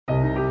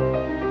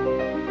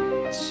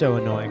It's so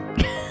annoying.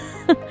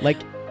 Like,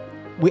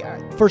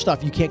 first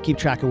off, you can't keep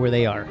track of where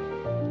they are.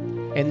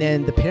 And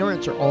then the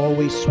parents are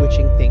always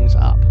switching things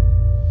up.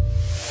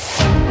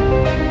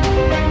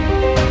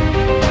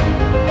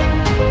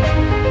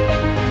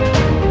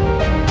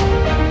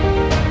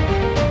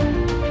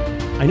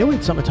 I know we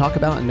had something to talk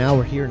about, and now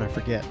we're here, and I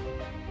forget.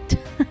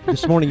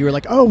 This morning, you were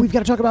like, oh, we've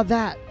got to talk about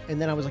that.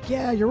 And then I was like,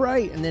 yeah, you're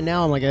right. And then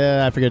now I'm like,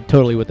 I forget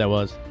totally what that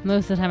was.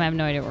 Most of the time, I have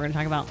no idea what we're going to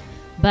talk about.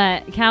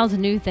 But Cal's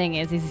new thing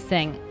is he's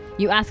saying,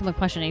 you ask him a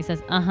question, and he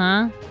says,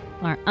 uh-huh,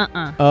 or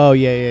uh-uh. Oh,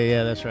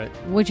 yeah, that's right.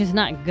 Which is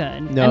not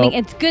good. No. I mean,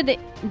 it's good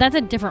that's a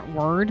different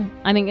word.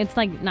 I mean, it's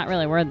like not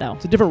really a word, though.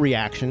 It's a different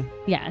reaction.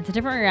 Yeah, it's a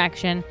different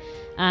reaction.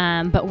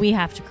 But we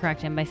have to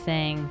correct him by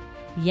saying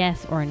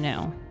yes or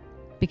no.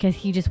 Because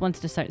he just wants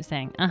to start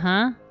saying,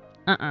 uh-huh,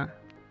 uh-uh.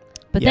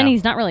 But then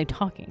he's not really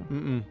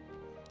talking.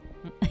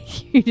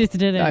 You just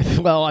did it.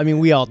 Well, I mean,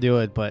 we all do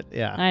it, but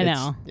yeah. I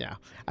know. Yeah.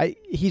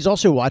 He's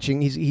also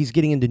watching, he's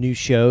getting into new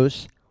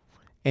shows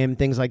and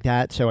things like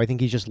that. So I think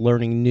he's just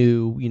learning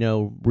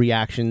new,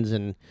 reactions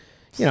and,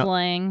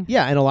 slang.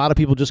 Yeah, and a lot of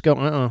people just go,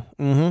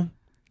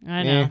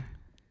 I know.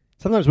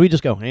 Sometimes we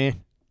just go,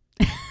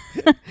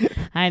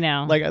 I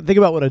know. Like, think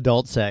about what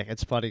adults say.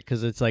 It's funny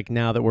because it's like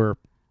now that we're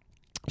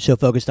so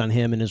focused on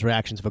him and his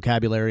reactions,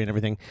 vocabulary and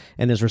everything,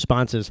 and his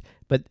responses.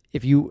 But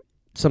if you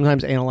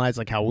sometimes analyze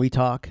like how we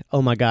talk,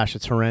 oh my gosh,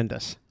 it's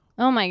horrendous.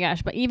 Oh my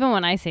gosh. But even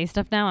when I say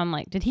stuff now, I'm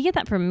like, did he get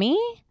that from me?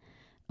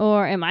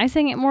 Or am I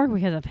saying it more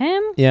because of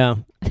him? Yeah.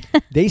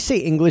 They say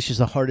English is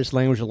the hardest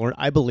language to learn.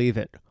 I believe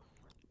it.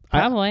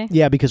 Probably.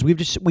 Yeah, because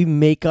we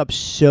make up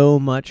so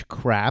much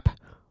crap.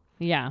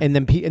 Yeah. And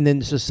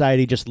then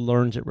society just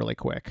learns it really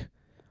quick.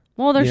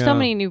 Well, there's so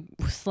many new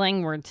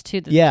slang words,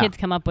 too, that the kids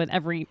come up with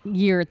every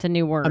year. It's a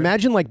new word.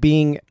 Imagine, like,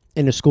 being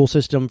in a school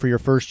system for your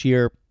first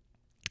year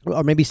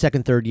or maybe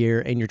second, third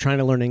year, and you're trying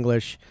to learn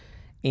English,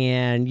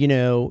 and,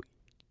 you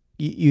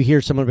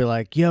hear someone be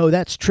like, yo,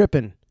 that's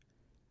tripping.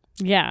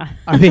 Yeah.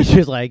 I mean,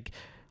 just like,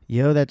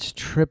 yo, that's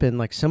tripping.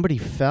 Like, somebody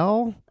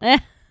fell?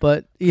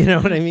 But, you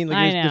know what I mean?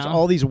 Like, there's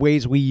all these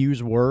ways we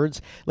use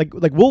words. Like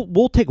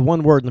we'll take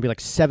one word and there'll be,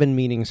 like, 7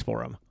 meanings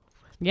for them.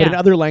 Yeah. But in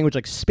other language,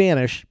 like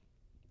Spanish,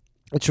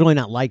 it's really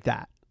not like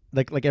that.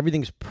 Like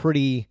everything's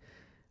pretty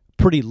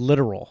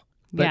literal.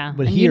 But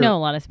and here, you know a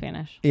lot of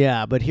Spanish.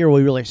 Yeah, but here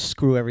we really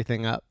screw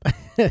everything up.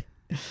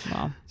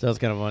 Well, so it's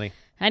kind of funny.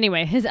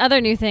 Anyway, his other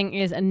new thing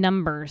is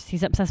numbers.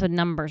 He's obsessed with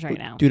numbers right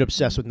now. Dude,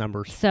 obsessed with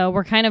numbers. So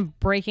we're kind of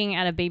breaking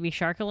out of Baby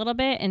Shark a little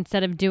bit.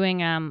 Instead of doing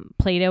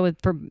Play-Doh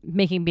for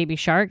making Baby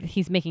Shark,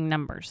 he's making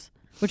numbers,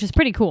 which is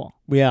pretty cool.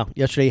 Yeah.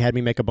 Yesterday he had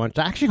me make a bunch. It's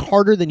actually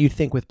harder than you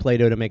think with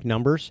Play-Doh to make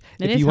numbers.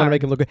 If you want to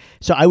make them look good.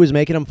 So I was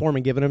making them for him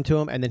and giving them to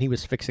him, and then he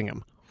was fixing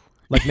them.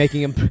 Like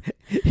making him,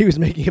 he was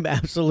making him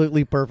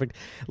absolutely perfect.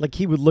 Like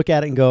he would look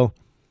at it and go,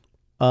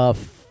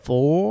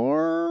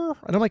 4?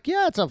 And I'm like,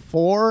 yeah, it's a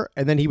 4.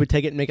 And then he would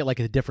take it and make it like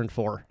a different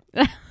 4.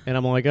 And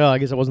I'm like, oh, I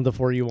guess it wasn't the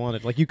 4 you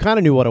wanted. Like you kind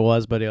of knew what it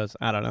was, but it was,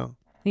 I don't know.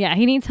 Yeah,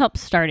 he needs help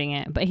starting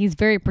it, but he's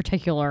very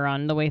particular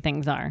on the way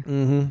things are.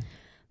 Mm-hmm.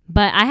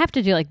 But I have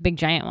to do like big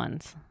giant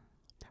ones.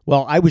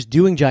 Well, I was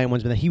doing giant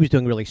ones, but then he was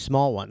doing really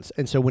small ones.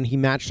 And so when he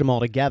matched them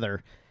all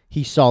together,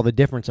 he saw the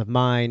difference of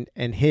mine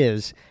and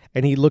his.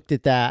 And he looked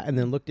at that and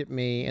then looked at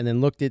me and then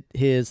looked at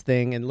his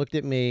thing and looked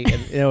at me.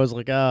 And I was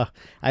like, I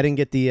didn't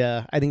get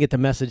the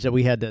message that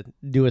we had to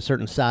do a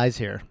certain size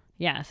here.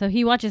 Yeah. So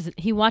he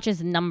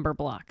watches number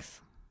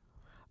blocks.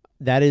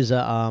 That is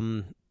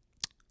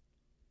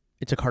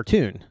it's a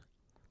cartoon.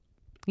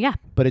 Yeah.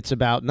 But it's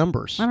about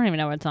numbers. I don't even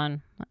know what it's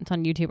on. It's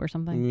on YouTube or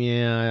something.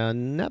 Yeah.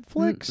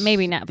 Netflix?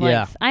 Maybe Netflix.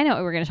 Yeah. I know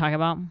what we're going to talk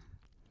about.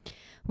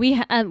 We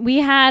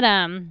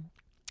had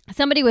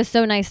somebody was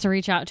so nice to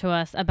reach out to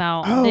us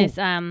about this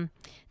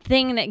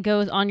thing that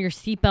goes on your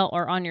seatbelt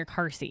or on your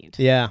car seat.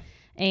 Yeah.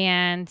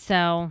 And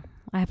so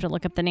I have to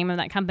look up the name of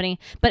that company.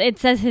 But it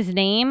says his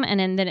name, and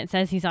then it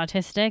says he's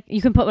autistic.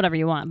 You can put whatever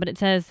you want, but it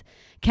says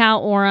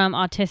Cal Orem,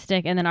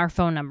 autistic, and then our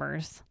phone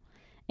numbers.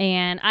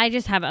 And I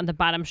just have it on the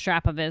bottom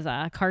strap of his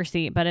car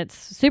seat, but it's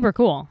super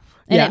cool.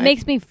 And it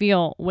makes me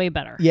feel way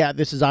better. Yeah,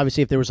 this is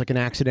obviously if there was like an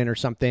accident or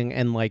something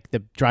and like the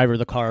driver of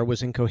the car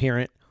was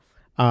incoherent.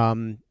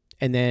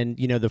 And then,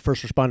 the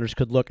first responders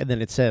could look, and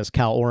then it says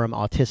Cal Orem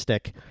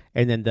autistic,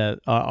 and then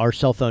our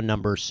cell phone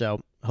numbers.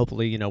 So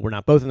hopefully, we're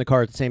not both in the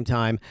car at the same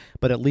time,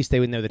 but at least they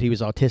would know that he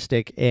was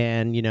autistic,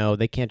 and,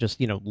 they can't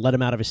just, let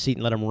him out of his seat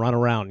and let him run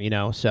around,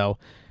 so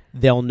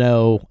they'll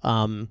know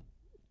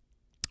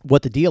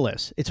what the deal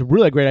is. It's a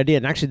really great idea,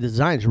 and actually the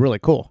design is really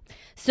cool.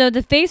 So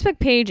the Facebook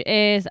page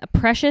is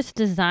Precious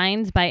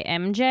Designs by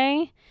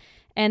MJ,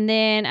 and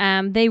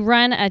then they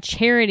run a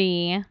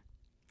charity.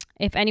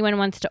 If anyone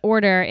wants to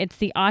order, it's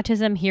the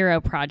Autism Hero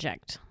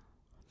Project.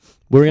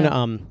 We're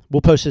gonna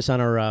we'll post this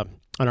on our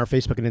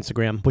Facebook and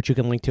Instagram, which you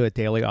can link to at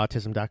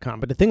dailyautism.com.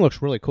 But the thing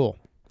looks really cool.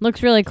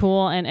 Looks really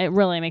cool, and it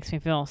really makes me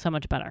feel so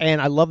much better. And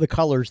I love the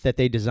colors that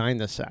they designed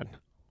this set.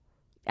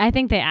 I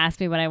think they asked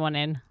me what I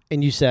wanted.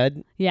 And you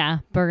said? Yeah,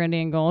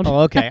 burgundy and gold.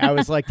 Oh, okay. I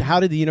was like, how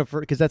did the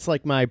uniform? Because that's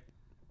like my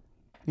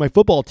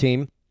football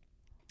team.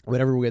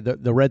 whatever,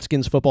 the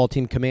Redskins football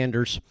team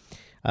Commanders.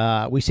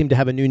 We seem to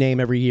have a new name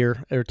every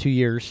year or 2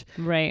 years.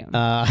 Right.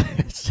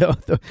 So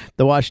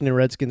the Washington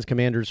Redskins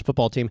Commanders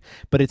football team,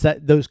 but it's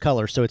those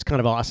colors, so it's kind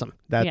of awesome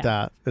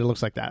that it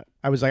looks like that.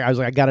 I was like,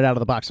 I got it out of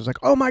the box. I was like,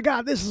 oh my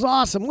God, this is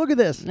awesome. Look at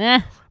this.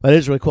 But it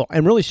is really cool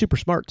and really super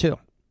smart too.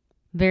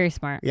 Very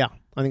smart. Yeah.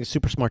 I think it's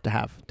super smart to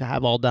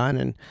have all done.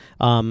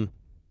 And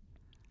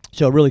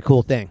so a really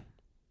cool thing.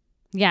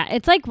 Yeah.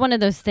 It's like one of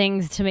those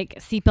things to make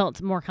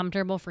seatbelts more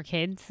comfortable for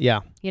kids. Yeah.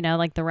 You know,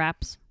 like the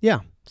wraps. Yeah.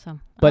 So,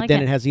 but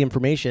then it has the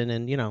information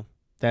and,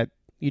 that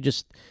you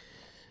just,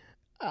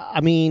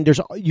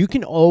 you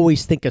can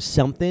always think of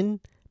something,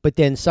 but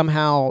then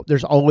somehow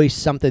there's always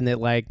something that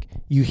like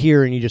you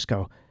hear and you just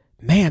go,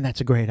 man,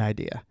 that's a great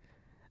idea.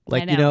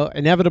 Like,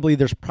 inevitably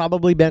there's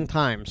probably been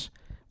times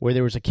where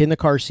there was a kid in the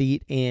car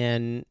seat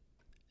and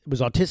was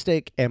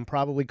autistic and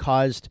probably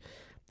caused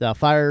the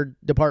fire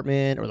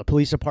department or the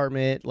police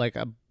department, like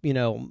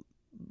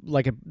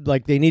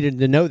they needed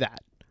to know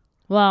that.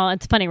 Well,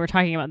 it's funny we're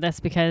talking about this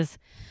because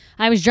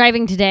I was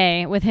driving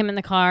today with him in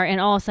the car and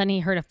all of a sudden he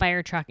heard a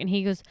fire truck and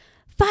he goes,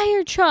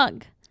 fire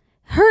truck,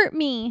 hurt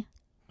me.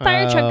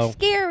 Fire truck's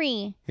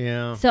scary.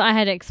 Yeah. So I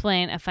had to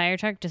explain a fire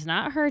truck does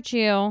not hurt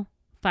you.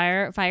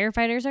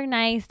 Firefighters are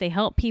nice. They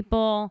help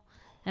people.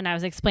 And I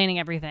was explaining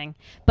everything.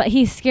 But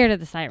he's scared of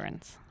the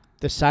sirens.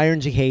 The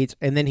sirens he hates.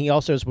 And then he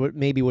also is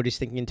maybe what he's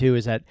thinking too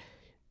is that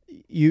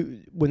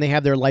when they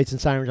have their lights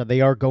and sirens on,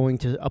 they are going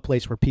to a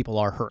place where people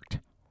are hurt.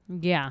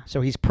 Yeah.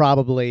 So he's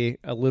probably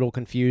a little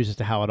confused as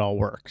to how it all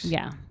works.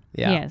 Yeah.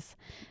 He is.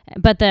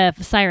 But the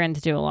sirens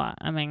do a lot.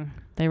 I mean,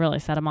 they really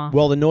set him off.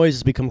 Well, the noise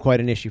has become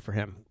quite an issue for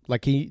him.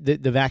 Like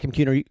the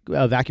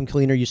vacuum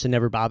cleaner used to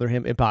never bother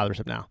him. It bothers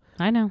him now.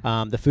 I know.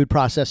 The food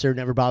processor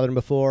never bothered him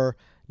before.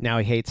 Now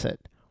he hates it.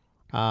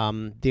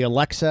 The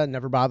Alexa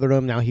never bothered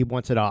him. Now he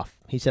wants it off.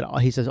 He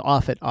says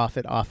off it, off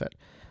it, off it.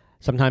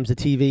 Sometimes the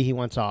TV he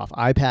wants off.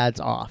 iPad's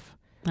off.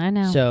 I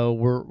know. So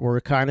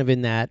we're kind of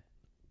in that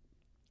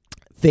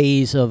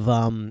phase of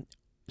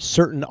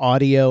certain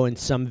audio and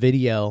some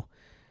video.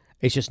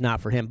 It's just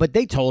not for him. But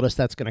they told us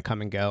that's going to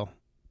come and go.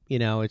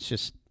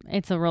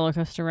 It's a roller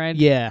coaster ride.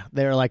 Yeah,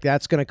 they're like,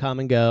 that's going to come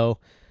and go.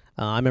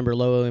 I remember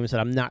Lowe Williams said,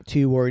 I'm not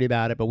too worried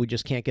about it, but we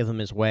just can't give him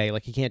his way.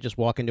 Like, he can't just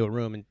walk into a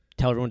room and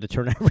tell everyone to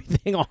turn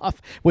everything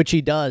off, which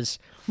he does.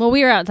 Well,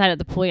 we were outside at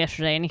the pool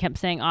yesterday, and he kept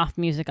saying off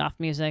music,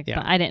 yeah.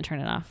 but I didn't turn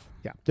it off.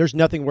 Yeah, there's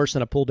nothing worse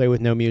than a pool day with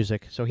no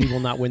music, so he will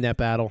not win that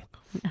battle.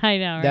 I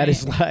know, right? That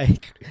is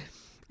like...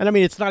 And I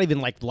mean, it's not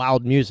even like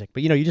loud music,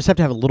 but you just have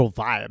to have a little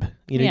vibe.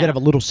 You got to have a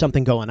little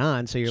something going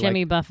on. So you're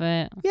Jimmy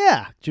Buffett.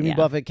 Yeah, Jimmy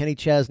Buffett, Kenny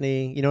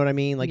Chesney. You know what I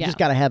mean? Like you just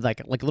got to have like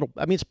a little.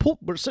 I mean, it's pool.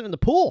 We're sitting in the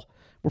pool.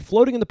 We're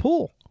floating in the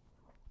pool.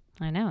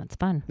 I know, it's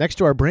fun. Next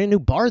to our brand new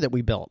bar that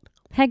we built.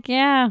 Heck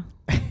yeah.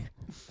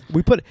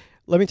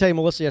 Let me tell you,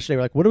 Melissa, yesterday,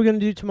 we're like, what are we going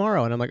to do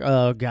tomorrow? And I'm like,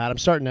 oh God,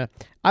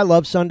 I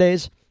love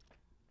Sundays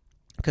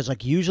because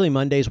like usually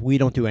Mondays we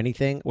don't do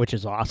anything, which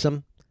is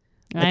awesome.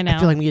 Like, I know. I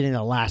feel like I'm getting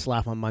the last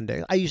laugh on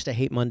Monday. I used to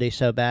hate Monday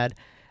so bad.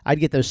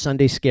 I'd get those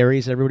Sunday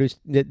scaries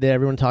that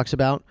everyone talks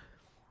about.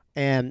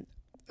 And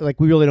like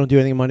we really don't do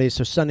anything on Mondays.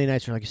 So Sunday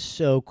nights are like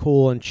so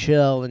cool and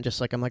chill. And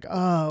just like, I'm like,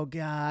 oh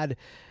God.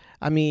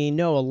 I mean,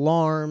 no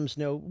alarms,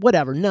 no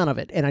whatever, none of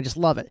it. And I just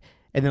love it.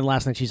 And then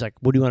last night she's like,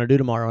 what do you want to do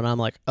tomorrow? And I'm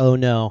like, oh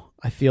no,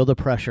 I feel the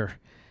pressure.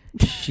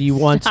 She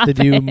wants to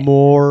do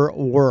more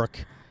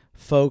work.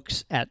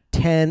 Folks, at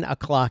 10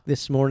 o'clock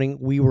this morning,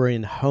 we were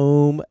in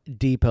Home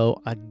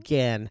Depot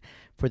again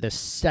for the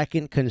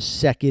second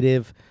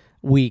consecutive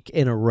week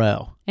in a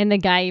row. And the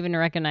guy even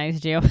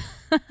recognized you.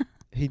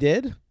 He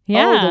did?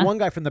 Yeah. Oh, the one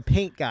guy from the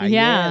paint guy.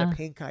 Yeah. The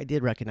paint guy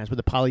did recognize with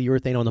the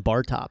polyurethane on the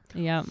bar top.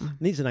 Yep.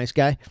 He's a nice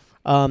guy.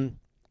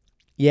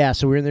 Yeah,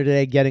 so we're in there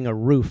today getting a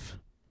roof.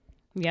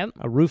 Yep.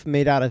 A roof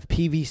made out of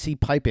PVC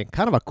piping.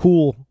 Kind of a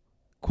cool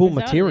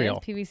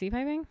material. PVC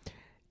piping?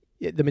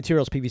 Yeah, the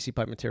material is PVC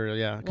pipe material,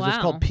 yeah. Because it's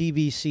called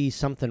PVC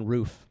something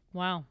roof.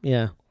 Wow.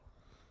 Yeah.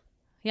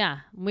 Yeah.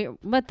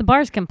 But the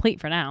bar's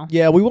complete for now.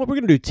 Yeah, we're going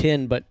to do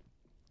tin, but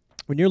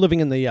when you're living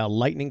in the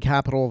lightning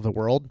capital of the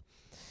world,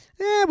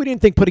 we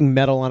didn't think putting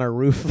metal on our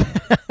roof,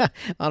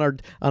 on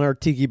our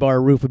tiki bar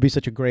roof would be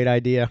such a great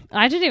idea.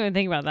 I didn't even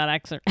think about that,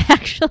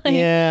 actually.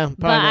 Yeah.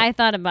 But I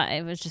thought about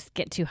it was just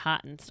get too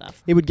hot and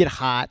stuff. It would get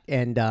hot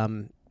and,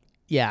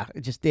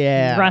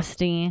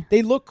 rusty.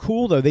 They look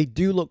cool, though. They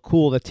do look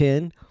cool, the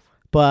tin.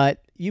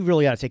 But you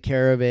really got to take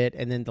care of it,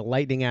 and then the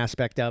lightning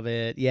aspect of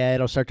it,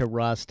 it'll start to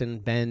rust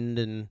and bend.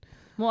 And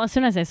well, as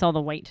soon as I saw the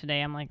weight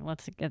today, I'm like,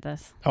 let's get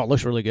this. Oh, it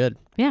looks really good.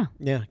 Yeah.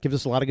 Yeah, gives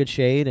us a lot of good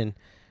shade, and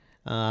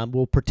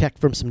we'll protect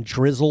from some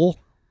drizzle.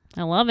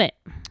 I love it.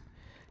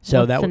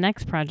 So What's the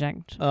next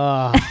project?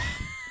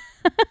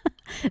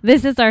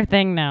 This is our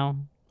thing now.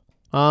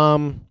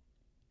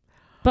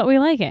 But we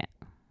like it.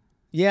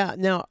 Yeah,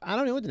 now, I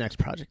don't know what the next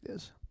project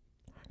is.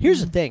 Here's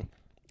the thing.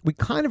 We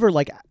kind of are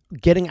like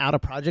getting out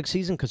of project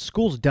season because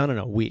school's done in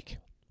a week.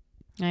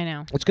 I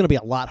know. It's going to be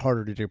a lot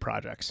harder to do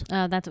projects.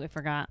 Oh, that's what we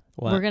forgot.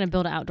 What? We're going to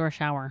build an outdoor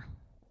shower.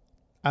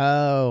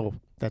 Oh,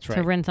 that's right.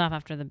 To rinse off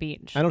after the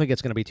beach. I don't think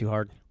it's going to be too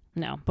hard.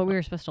 No, but we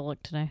were supposed to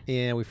look today.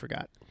 Yeah, we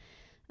forgot.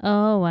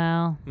 Oh,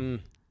 well.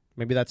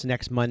 Maybe that's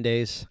next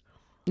Monday's.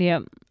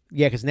 Yep.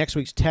 Yeah, because next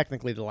week's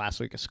technically the last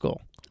week of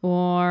school.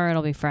 Or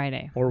it'll be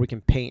Friday. Or we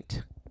can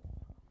paint.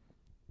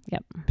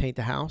 Yep. Paint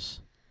the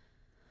house.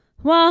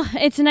 Well,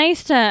 it's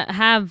nice to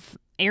have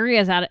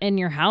areas out in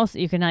your house that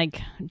you can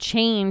like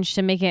change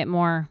to make it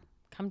more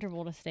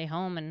comfortable to stay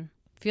home and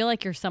feel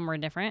like you're somewhere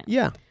different.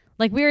 Yeah.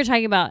 Like we were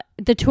talking about,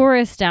 the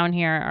tourists down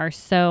here are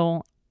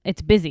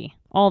it's busy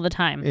all the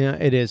time. Yeah,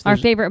 it is. Our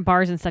favorite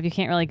bars and stuff you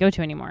can't really go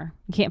to anymore.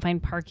 You can't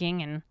find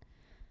parking and,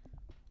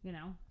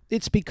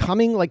 It's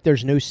becoming like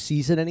there's no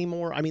season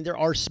anymore. I mean, there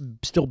are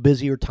still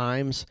busier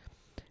times,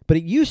 but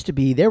it used to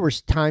be there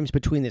was times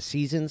between the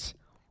seasons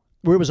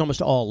where it was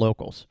almost all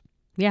locals.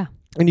 Yeah.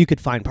 And you could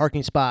find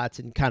parking spots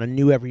and kind of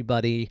knew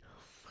everybody.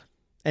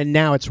 And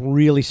now it's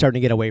really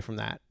starting to get away from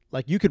that.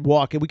 Like we could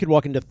walk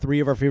into 3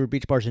 of our favorite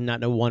beach bars and not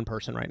know one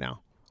person right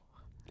now.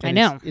 And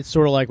I know. It's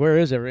sort of like, where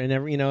is it?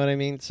 And you know what I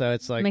mean? So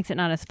it's like... Makes it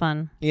not as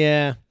fun.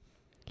 Yeah.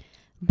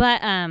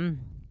 But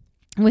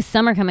with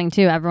summer coming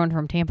too, everyone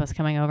from Tampa's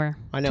coming over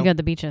to go to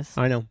the beaches.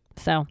 I know.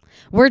 So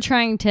we're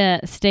trying to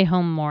stay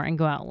home more and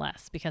go out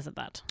less because of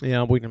that.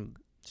 Yeah,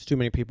 it's too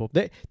many people.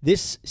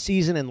 This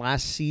season and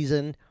last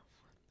season,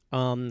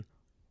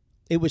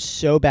 it was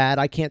so bad.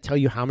 I can't tell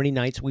you how many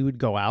nights we would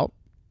go out.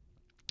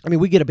 I mean,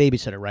 we get a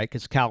babysitter, right?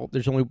 Because Cal,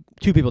 there's only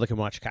 2 people that can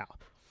watch Cal.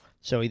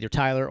 So either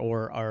Tyler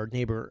or our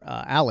neighbor,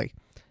 Allie.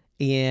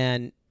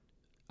 And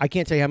I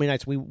can't tell you how many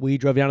nights we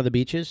drove down to the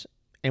beaches,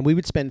 and we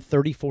would spend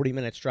 30, 40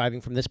 minutes driving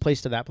from this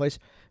place to that place.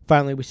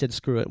 Finally, we said,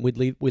 screw it.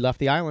 We left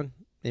the island,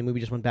 and we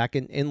just went back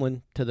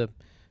inland to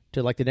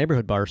like the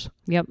neighborhood bars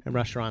and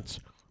restaurants.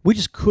 We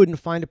just couldn't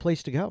find a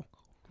place to go.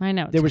 I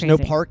know. There was no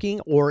parking,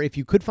 or if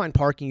you could find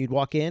parking, you'd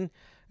walk in,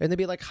 and they'd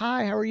be like,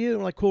 hi, how are you? And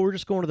I'm like, cool, we're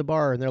just going to the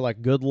bar. And they're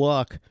like, good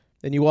luck.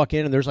 Then you walk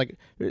in, and there's like,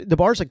 the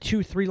bar's like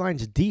 2-3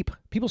 lines deep.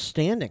 People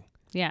standing.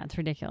 Yeah, it's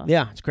ridiculous.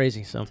 Yeah, it's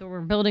crazy. So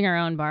we're building our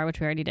own bar, which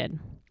we already did.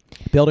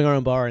 Building our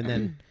own bar, and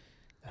then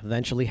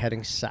eventually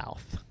heading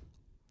south.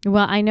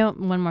 Well, I know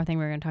one more thing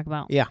we're going to talk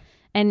about. Yeah.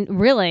 And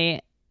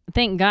really,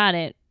 thank God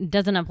it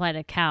doesn't apply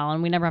to Cal,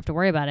 and we never have to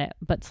worry about it,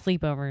 but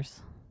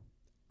sleepovers.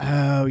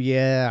 Oh,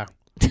 yeah.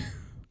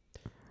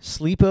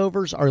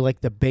 Sleepovers are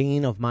like the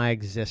bane of my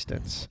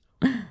existence.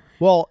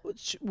 Well,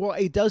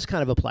 it does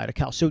kind of apply to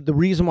Cal. So the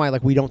reason why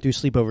we don't do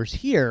sleepovers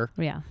here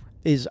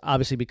is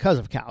obviously because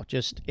of Cal.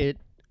 Just it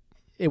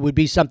would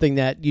be something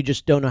that you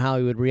just don't know how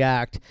he would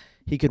react.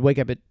 He could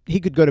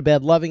go to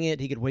bed loving it.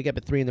 He could wake up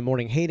at 3 a.m.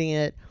 hating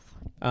it,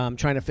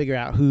 trying to figure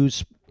out who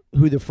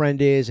the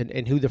friend is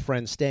and who the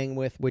friend's staying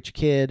with, which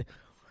kid.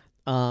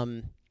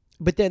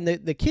 But then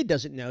the kid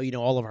doesn't know,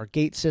 all of our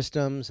gate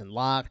systems and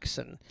locks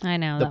and I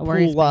know the that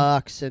pool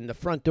locks and the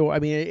front door. I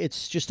mean,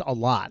 it's just a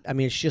lot.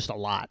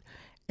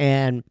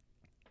 And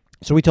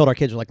so we told our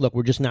kids, we're like, look,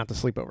 we're just not the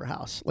sleepover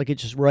house. Like,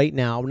 it's just right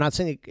now. We're not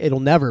saying it'll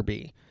never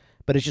be,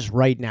 but it's just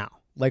right now.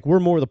 Like, we're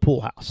more the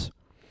pool house.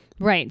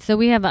 Right. So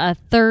we have a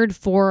 3rd,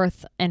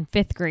 4th, and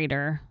 5th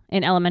grader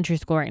in elementary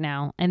school right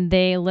now, and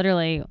they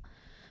literally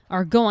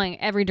are going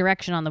every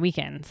direction on the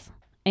weekends.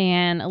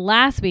 And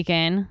last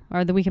weekend,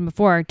 or the weekend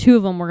before, 2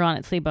 of them were gone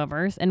at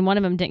sleepovers, and one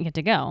of them didn't get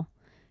to go.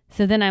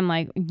 So then I'm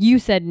like, you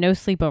said no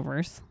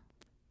sleepovers.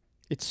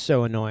 It's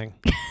so annoying.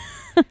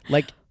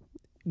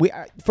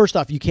 First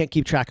off, you can't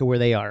keep track of where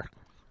they are.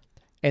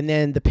 And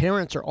then the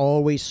parents are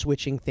always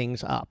switching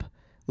things up.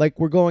 Like,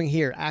 we're going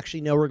here. Actually,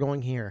 no, we're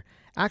going here.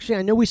 Actually,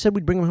 I know we said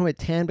we'd bring them home at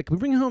 10, but can we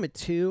bring them home at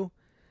 2?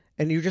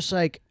 And you're just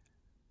like,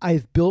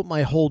 I've built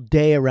my whole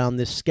day around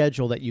this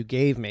schedule that you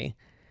gave me.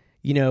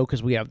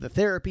 Because we have the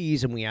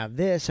therapies and we have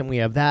this and we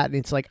have that. And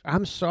it's like,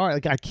 I'm sorry.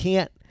 Like, I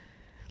can't.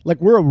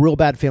 Like, we're a real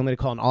bad family to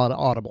call an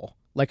audible.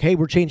 Like, hey,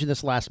 we're changing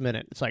this last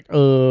minute. It's like,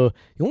 the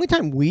only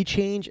time we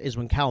change is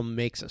when Cal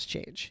makes us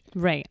change.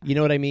 Right. You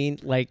know what I mean?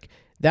 Like,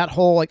 that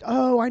whole, like,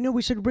 oh, I know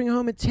we said bring him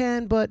home at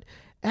 10, but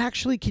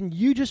actually, can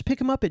you just pick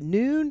him up at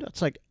noon?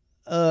 It's like,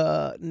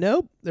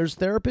 nope, there's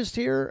therapists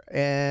here,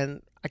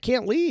 and I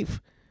can't leave.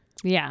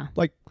 Yeah.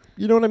 Like,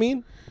 you know what I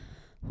mean?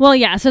 Well,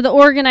 yeah, so the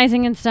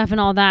organizing and stuff and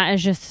all that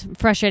is just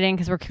frustrating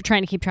because we're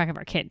trying to keep track of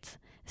our kids.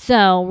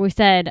 So we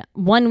said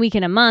 1 week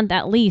in a month,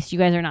 at least, you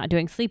guys are not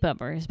doing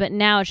sleepovers. But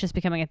now it's just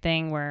becoming a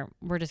thing where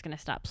we're just going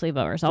to stop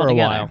sleepovers altogether. For a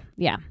while.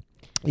 Yeah.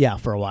 Yeah,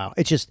 for a while.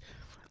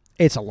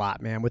 It's a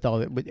lot, man. With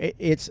all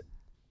it's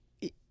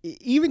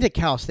even to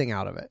Cal's thing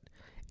out of it,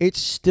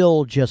 it's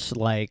still just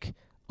like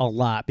a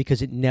lot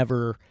because it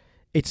never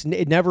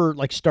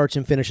like starts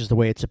and finishes the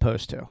way it's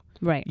supposed to.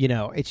 Right.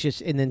 It's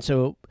just, and then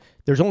so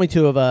there's only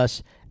 2 of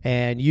us,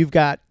 and you've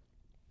got,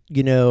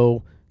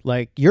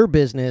 like your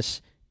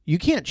business. You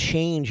can't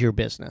change your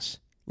business.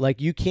 Like,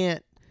 you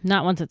can't.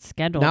 Not once it's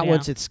scheduled.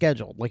 Once it's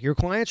scheduled. Like, your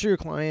clients are your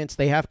clients.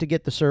 They have to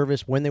get the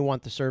service when they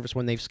want the service,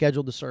 when they've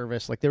scheduled the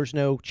service. Like, there's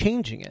no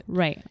changing it.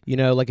 Right.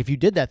 Like, if you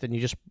did that, then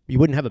you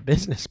wouldn't have a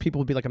business. People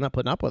would be like, I'm not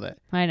putting up with it.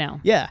 I know.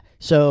 Yeah.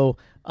 So,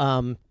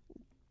 and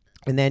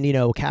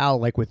then, Cal,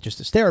 like, with just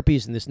his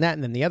therapies and this and that,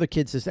 and then the other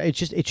kids,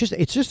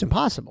 it's just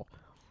impossible.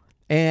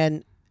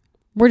 And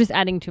We're just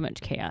adding too much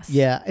chaos.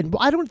 Yeah, and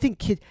I don't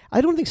think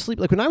sleep,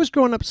 like when I was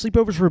growing up,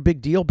 sleepovers were a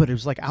big deal, but it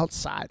was like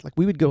outside. Like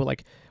we'd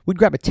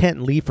grab a tent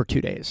and leave for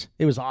 2 days.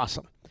 It was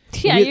awesome.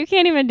 Yeah, you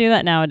can't even do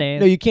that nowadays.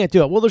 No, you can't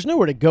do it. Well, there's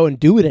nowhere to go and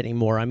do it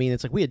anymore. I mean,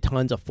 it's like we had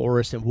tons of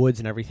forests and woods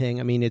and everything.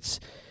 I mean, it's,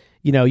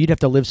 you'd have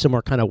to live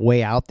somewhere kind of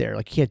way out there.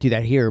 Like you can't do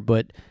that here,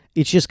 but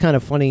it's just kind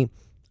of funny,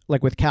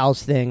 like with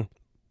Cal's thing,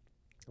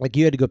 like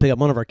you had to go pick up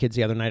one of our kids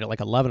the other night at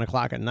like 11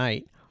 o'clock at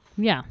night.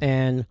 Yeah.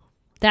 And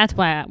that's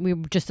why we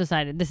just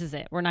decided this is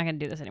it. We're not going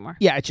to do this anymore.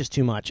 Yeah, it's just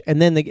too much.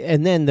 And then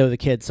the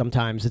kids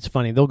sometimes, it's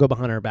funny, they'll go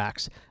behind our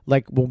backs.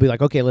 Like we'll be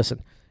like, okay,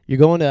 listen, you're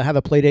going to have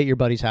a play date at your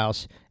buddy's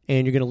house,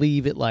 and you're going to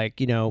leave at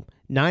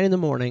 9 in the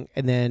morning,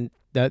 and then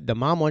the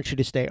mom wants you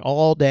to stay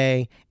all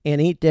day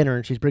and eat dinner,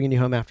 and she's bringing you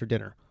home after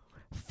dinner.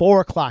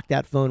 4 o'clock,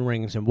 that phone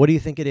rings, and what do you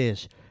think it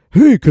is?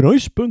 Hey, can I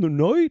spend the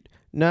night?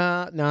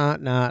 Nah.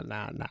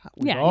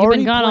 Yeah, you've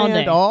been gone all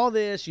day. All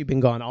this. You've been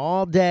gone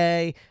all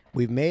day.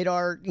 We've made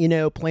our,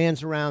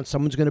 plans around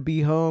someone's going to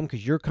be home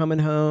because you're coming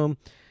home.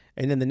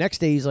 And then the next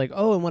day he's like,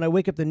 oh, and when I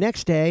wake up the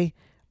next day,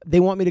 they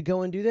want me to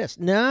go and do this.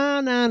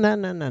 No. They're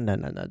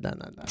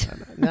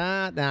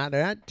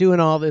not doing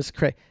all this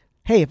crazy.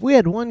 Hey, if we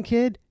had one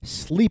kid,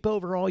 sleep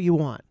over all you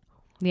want.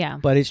 Yeah.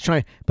 But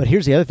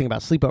here's the other thing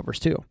about sleepovers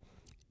too,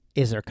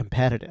 is they're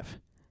competitive.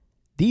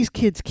 These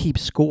kids keep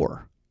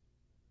score.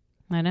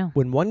 I know.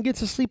 When one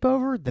gets a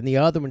sleepover, then the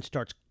other one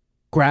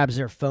grabs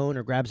their phone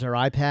or grabs their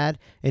iPad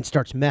and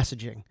starts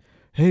messaging.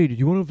 Hey, did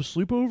you want to have a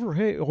sleepover?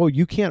 Hey, oh,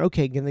 you can't.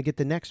 Okay, then they get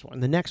the next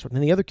one.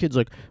 And the other kid's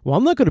like, well,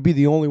 I'm not going to be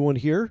the only one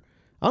here.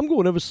 I'm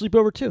going to have a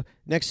sleepover too.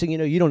 Next thing you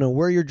know, you don't know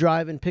where you're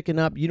driving, picking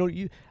up.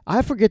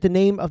 I forget the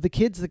name of the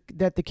kids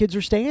that the kids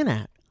are staying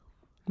at.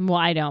 Well,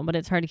 I don't, but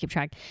it's hard to keep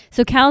track.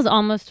 So Cal's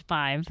almost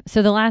 5.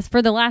 So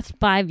for the last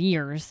 5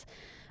 years,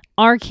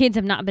 our kids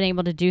have not been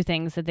able to do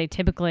things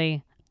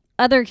that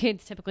other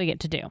kids typically get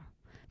to do.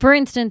 For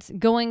instance,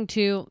 going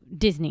to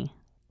Disney,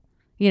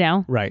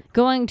 right?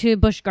 Going to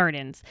Busch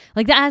Gardens,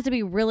 like that has to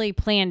be really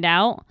planned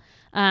out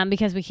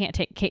because we can't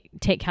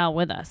take Cal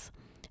with us.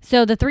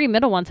 So the 3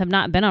 middle ones have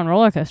not been on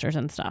roller coasters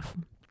and stuff.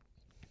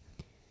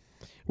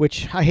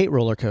 Which I hate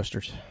roller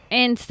coasters.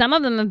 And some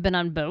of them have been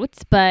on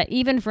boats, but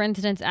even for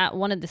instance, at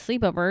one of the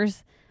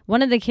sleepovers,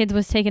 one of the kids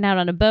was taken out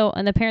on a boat,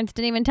 and the parents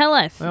didn't even tell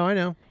us. Oh, I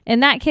know.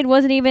 And that kid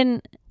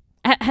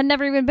had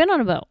never even been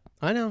on a boat.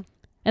 I know.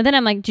 And then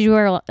I'm like, did you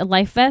wear a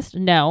life vest?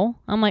 No.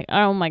 I'm like,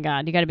 oh my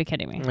God, you got to be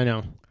kidding me. I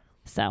know.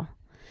 So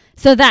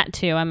that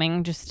too. I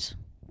mean, just.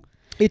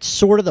 It's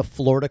sort of the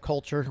Florida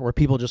culture where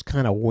people just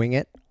kind of wing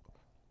it.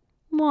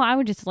 Well, I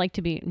would just like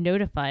to be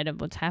notified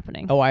of what's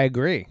happening. Oh, I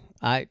agree.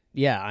 I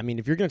mean,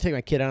 if you're going to take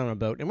my kid out on a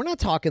boat, and we're not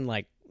talking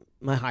like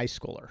my high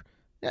schooler.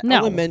 No.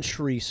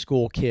 Elementary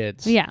school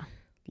kids. Yeah.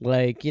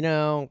 Like, you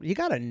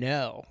got to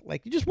know.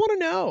 Like, you just want to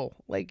know.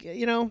 Like,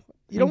 you don't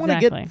want to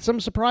get some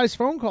surprise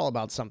phone call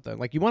about something.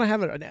 Like, you want to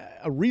have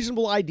a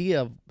reasonable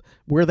idea of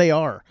where they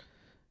are.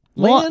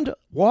 Land,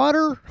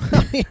 water.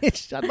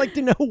 I'd like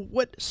to know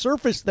what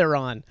surface they're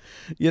on.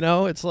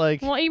 It's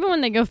like. Well, even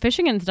when they go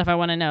fishing and stuff, I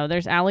want to know.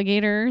 There's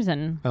alligators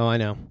and. Oh, I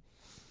know.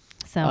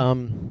 So.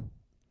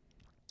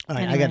 All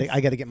right,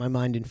 I got to get my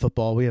mind in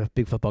football. We have a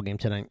big football game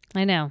tonight.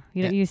 I know.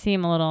 You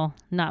seem a little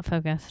not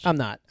focused. I'm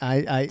not.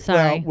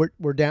 Sorry. Well,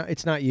 we're down.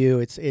 It's not you.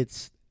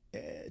 It's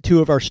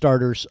 2 of our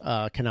starters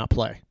cannot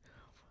play.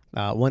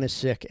 One is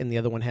sick, and the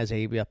other one has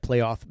a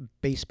playoff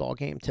baseball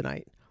game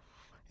tonight.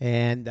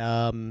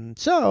 And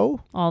so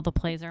all the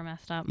plays are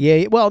messed up.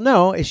 Yeah. Well,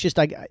 no, it's just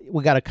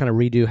we got to kind of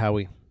redo how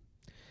we.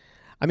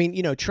 I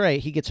mean, Trey,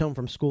 he gets home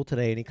from school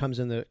today and he comes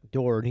in the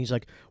door and he's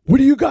like, what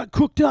do you got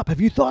cooked up?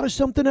 Have you thought of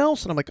something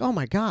else? And I'm like, oh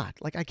my God,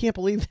 like, I can't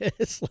believe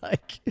this.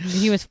 Like,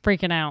 he was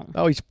freaking out.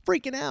 Oh, he's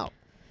freaking out.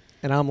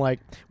 And I'm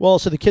like, well,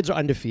 so the kids are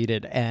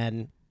undefeated,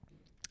 and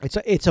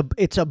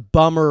it's a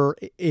bummer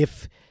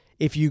if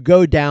you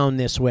go down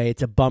this way.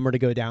 It's a bummer to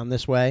go down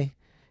this way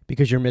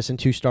because you're missing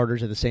 2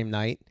 starters at the same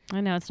night.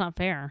 I know, it's not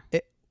fair.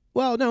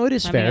 Well, no, it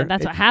is fair. Mean,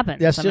 that's what happens.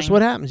 That's just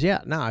what happens.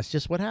 Yeah, no, it's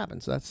just what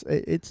happens.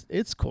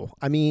 It's cool.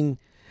 I mean,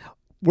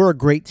 we're a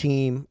great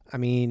team. I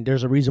mean,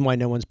 there's a reason why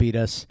no one's beat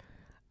us.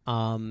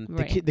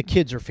 Right. The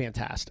kids are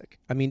fantastic.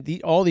 I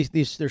mean, all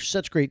these they're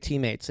such great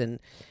teammates, and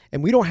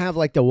we don't have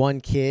like the one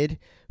kid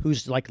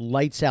who's like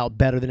lights out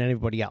better than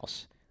anybody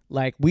else.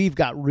 Like, we've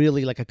got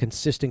really like a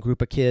consistent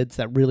group of kids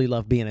that really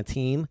love being a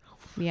team.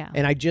 Yeah.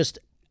 And I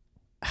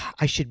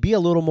should be a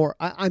little more.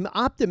 I'm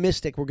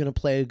optimistic we're going to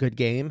play a good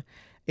game.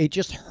 It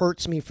just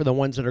hurts me for the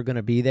ones that are going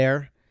to be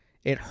there.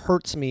 It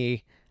hurts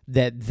me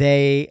that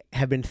they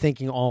have been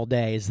thinking all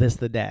day, is this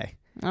the day?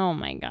 Oh,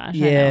 my gosh.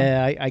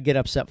 Yeah, I get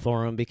upset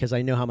for them because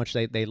I know how much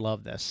they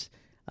love this.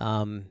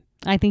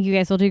 I think you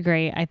guys will do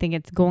great. I think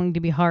it's going to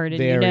be hard.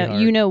 And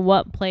hard. You know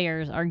what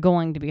players are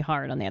going to be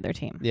hard on the other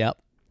team. Yep.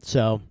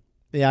 So,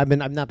 yeah, I've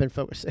not been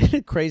focused.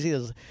 Crazy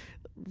as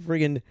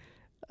friggin'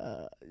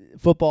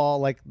 football,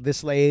 like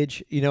this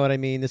age. You know what I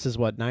mean? This is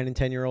what, 9 and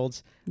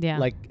 10-year-olds? Yeah.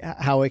 Like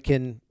how it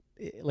can.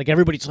 Like,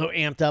 everybody's so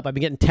amped up. I've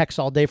been getting texts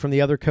all day from the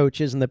other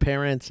coaches and the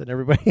parents and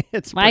everybody.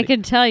 I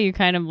could tell you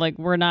kind of like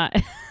we're not.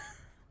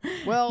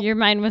 Well, your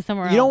mind was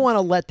somewhere else. You don't want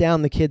to let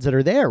down the kids that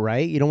are there,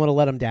 right? You don't want to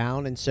let them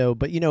down. And so,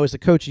 but as a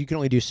coach, you can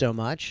only do so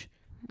much.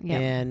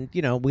 Yep.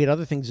 And, we had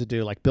other things to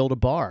do, like build a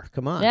bar.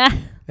 Come on. Yeah.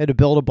 I had to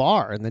build a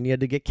bar, and then you had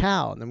to get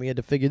Cal, and then we had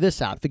to figure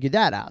this out, figure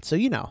that out. So,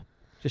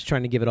 just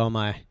trying to give it all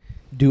my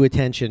due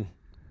attention.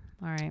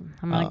 All right.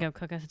 I'm going to go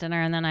cook us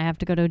dinner, and then I have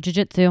to go to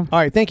jiu-jitsu. All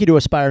right. Thank you to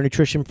Aspire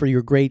Nutrition for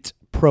your great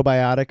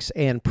probiotics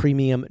and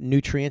premium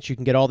nutrients. You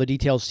can get all the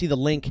details. See the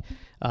link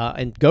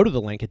and go to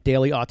the link at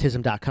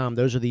dailyautism.com.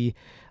 Those are the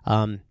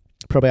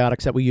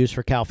probiotics that we use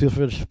for Cal. Feel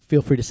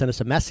free to send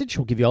us a message.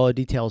 We'll give you all the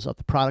details of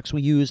the products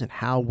we use and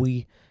how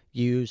we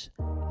use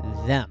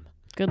them.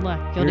 Good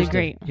luck. You'll do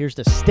great. Here's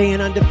to staying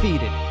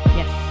undefeated.